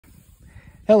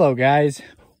Hello guys,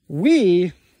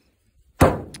 we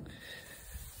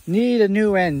need a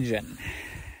new engine.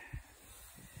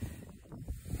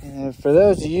 For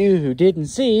those of you who didn't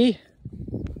see,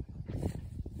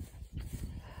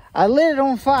 I lit it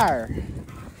on fire.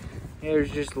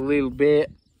 Here's just a little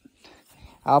bit.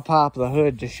 I'll pop the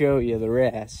hood to show you the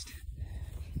rest.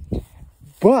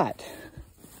 But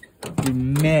we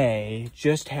may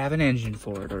just have an engine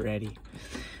for it already.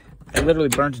 I literally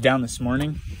burnt it down this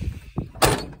morning,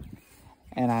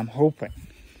 and I'm hoping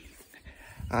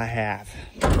I have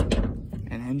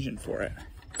an engine for it.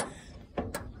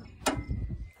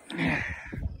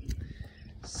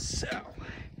 So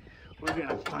we're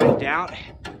gonna find out.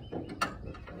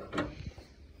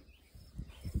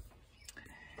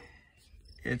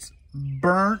 It's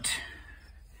burnt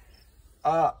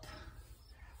up.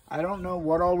 I don't know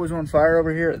what all was on fire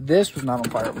over here. This was not on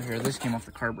fire over here. This came off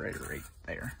the carburetor right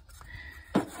there.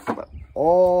 But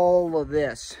all of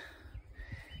this,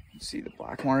 you see the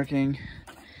black marking,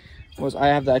 was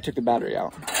I took the battery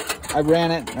out. I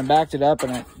ran it, I backed it up,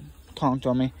 and it conked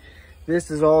on me. This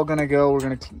is all gonna go. We're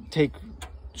gonna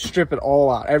strip it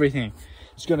all out, everything.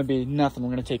 It's gonna be nothing. We're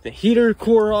gonna take the heater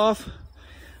core off.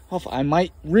 I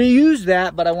might reuse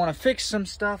that, but I want to fix some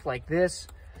stuff like this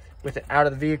with it out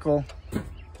of the vehicle.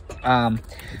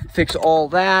 Fix all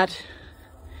that.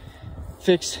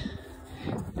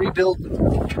 Rebuild,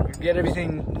 get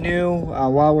everything new.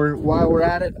 While we're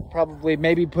at it, probably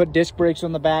maybe put disc brakes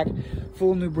on the back,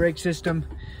 full new brake system.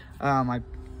 I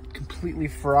completely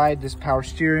fried this power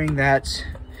steering. That's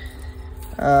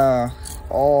that's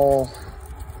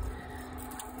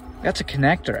a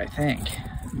connector, I think.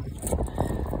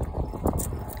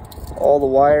 All the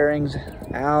wiring's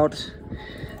out.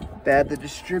 The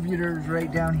distributor's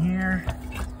right down here.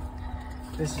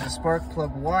 This is a spark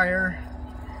plug wire.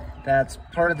 That's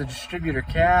part of the distributor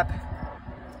cap.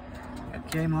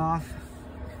 That came off.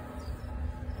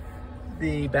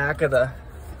 The back of the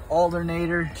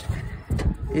alternator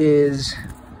is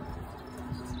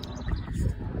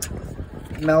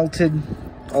melted.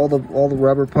 All the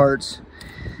rubber parts.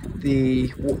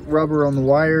 The rubber on the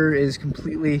wire is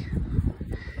completely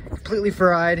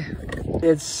fried.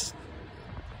 It's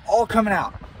all coming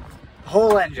out. The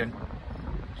whole engine.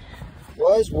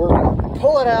 We're gonna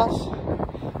pull it out,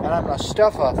 and I'm gonna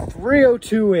stuff a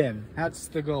 302 in. That's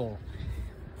the goal.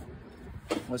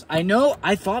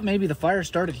 I thought maybe the fire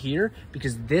started here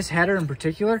because this header in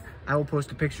particular, I will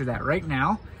post a picture of that right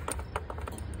now,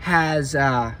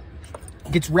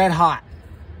 gets red hot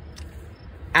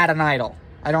at an idle.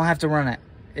 I don't have to run it.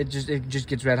 It just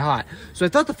gets red hot. So I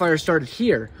thought the fire started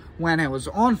here when it was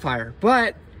on fire,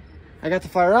 but I got the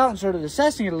fire out and started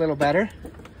assessing it a little better.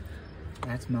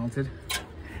 That's melted.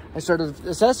 I started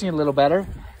assessing it a little better,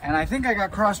 and I think I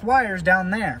got crossed wires down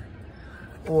there.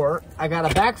 Or I got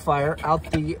a backfire out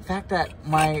the fact that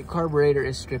my carburetor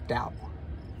is stripped out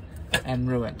and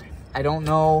ruined. I don't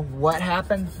know what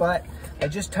happened, but I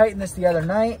just tightened this the other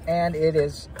night and it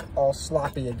is all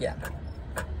sloppy again.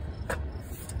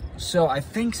 So I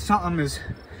think something is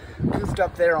goofed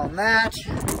up there on that.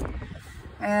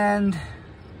 And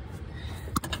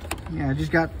yeah, I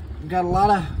just got a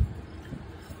lot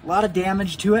of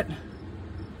damage to it.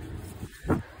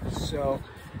 So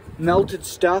melted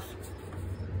stuff.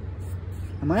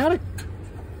 I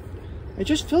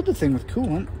just filled the thing with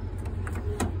coolant,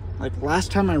 like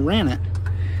last time I ran it.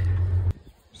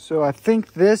 So I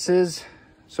think this is,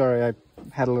 sorry, I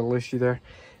had a little issue there.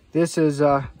 This is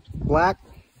black,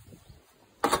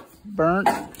 burnt.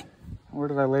 Where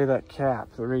did I lay that cap,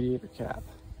 the radiator cap?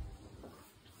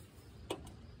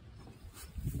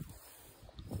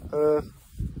 Oh,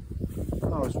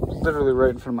 it's literally right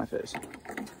in front of my face.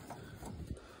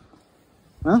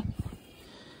 Well,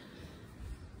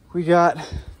 we got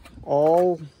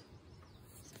all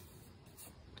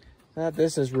that.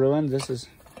 This is ruined. This is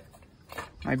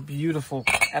my beautiful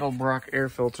Edelbrock air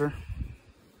filter.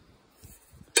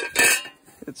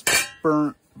 It's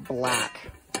burnt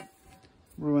black.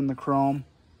 Ruined the chrome.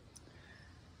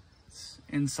 It's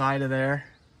inside of there.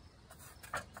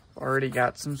 Already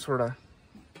got some sort of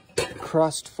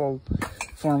crust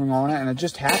forming on it, and it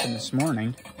just happened this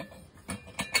morning.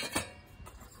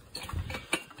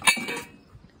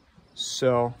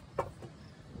 So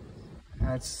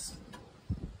that's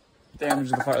damage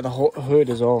to the fire. The whole hood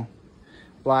is all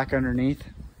black underneath.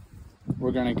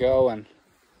 We're gonna go and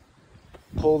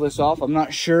pull this off. I'm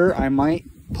not sure. I might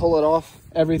pull it off,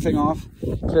 everything off,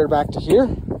 clear back to here,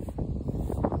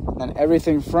 and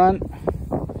everything front.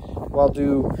 I'll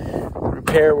do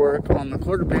repair work on the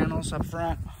quarter panels up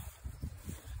front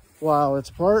while it's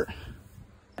apart.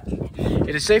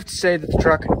 It is safe to say that the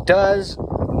truck does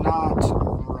not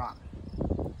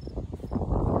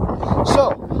So,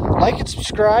 like and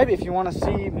subscribe if you want to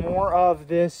see more of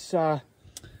this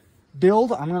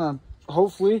build. I'm going to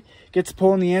hopefully get to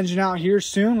pulling the engine out here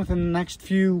soon within the next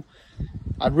few,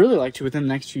 I'd really like to within the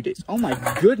next few days. Oh my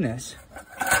goodness.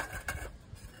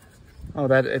 Oh,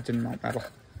 it didn't melt metal.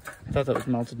 I thought that was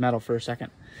melted metal for a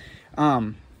second.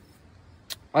 I'd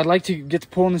like to get to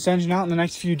pulling this engine out in the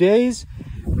next few days.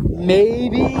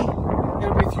 Maybe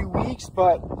it'll be a few weeks,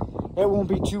 but it won't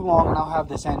be too long and I'll have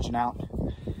this engine out.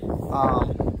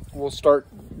 We'll start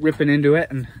ripping into it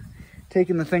and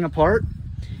taking the thing apart.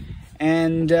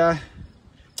 And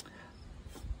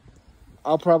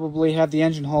I'll probably have the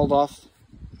engine hauled off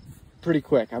pretty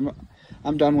quick.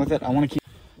 I'm done with it. I want to keep.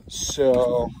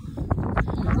 So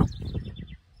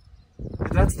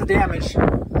that's the damage,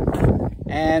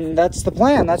 and that's the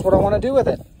plan. That's what I want to do with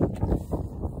it.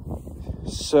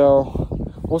 So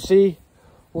we'll see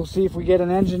if we get an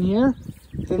engine here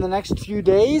within the next few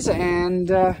days, and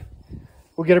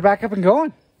we'll get her back up and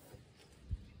going.